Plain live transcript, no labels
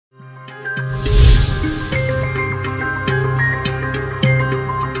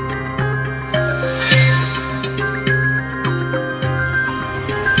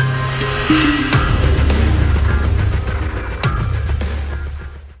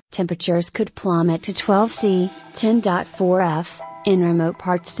Temperatures could plummet to 12°C, 10.4 F, in remote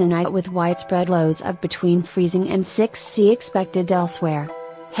parts tonight with widespread lows of between freezing and 6°C expected elsewhere.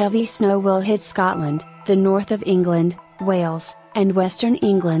 Heavy snow will hit Scotland, the north of England, Wales, and western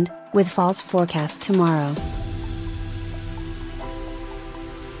England, with falls forecast tomorrow.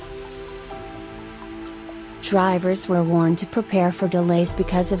 Drivers were warned to prepare for delays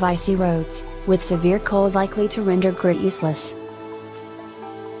because of icy roads, with severe cold likely to render grit useless.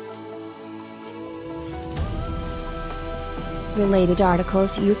 Related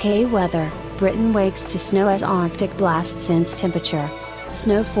articles: UK weather, Britain wakes to snow as Arctic blast sends temperature.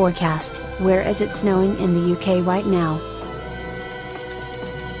 Snow forecast: where is it snowing in the UK right now?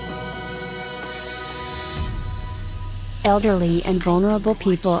 Elderly and vulnerable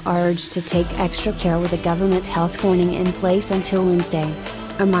people are urged to take extra care with a government health warning in place until Wednesday.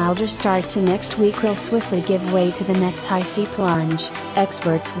 A milder start to next week will swiftly give way to the next high sea plunge,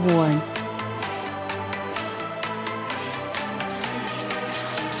 experts warn.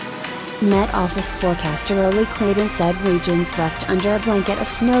 Met Office forecaster Oli Claydon said regions left under a blanket of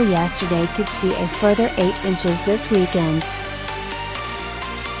snow yesterday could see a further 8 inches this weekend.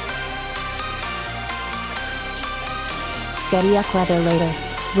 Getty Up weather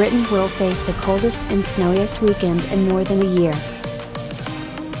latest: Britain will face the coldest and snowiest weekend in more than a year.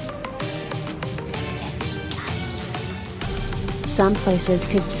 Some places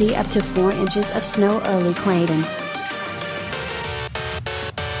could see up to 4 inches of snow. Oli Claydon.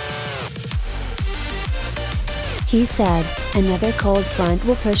 He said, another cold front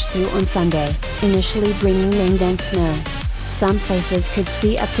will push through on Sunday, initially bringing rain then snow. Some places could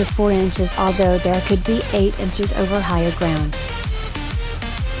see up to 4 inches, although there could be 8 inches over higher ground.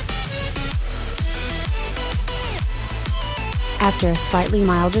 After a slightly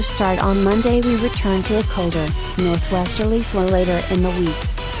milder start on Monday, we return to a colder, northwesterly flow later in the week.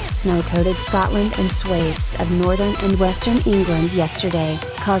 Snow-coated Scotland and swathes of northern and western England yesterday,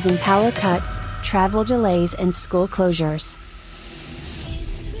 causing power cuts, travel delays and school closures.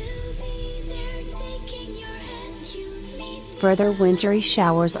 Further wintry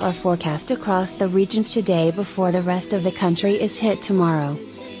showers are forecast across the regions today before the rest of the country is hit tomorrow.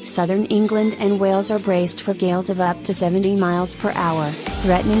 Southern England and Wales are braced for gales of up to 70 miles per hour,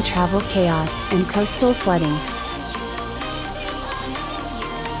 threatening travel chaos and coastal flooding.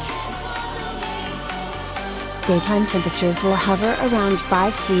 Daytime temperatures will hover around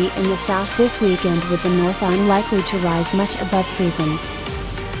 5°C in the south this weekend, with the north unlikely to rise much above freezing.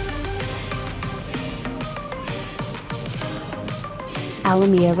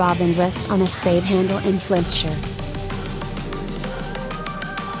 Alameda robin rests on a spade handle in Flintshire.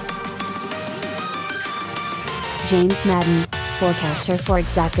 James Madden, forecaster for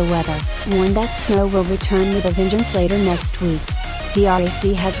Exacta Weather, warned that snow will return with a vengeance later next week. The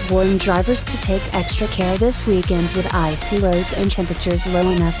RAC has warned drivers to take extra care this weekend with icy roads and temperatures low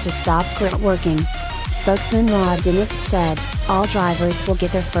enough to stop grit working. Spokesman Rod Dennis said, all drivers will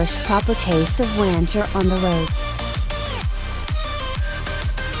get their first proper taste of winter on the roads.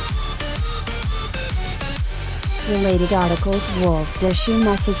 Related articles: Wolves issue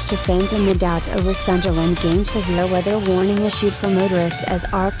message to fans amid doubts over Sunderland game. Severe weather warning issued for motorists as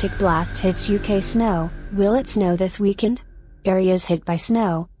Arctic blast hits UK. Snow: will it snow this weekend? Areas hit by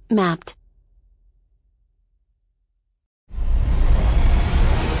snow, mapped.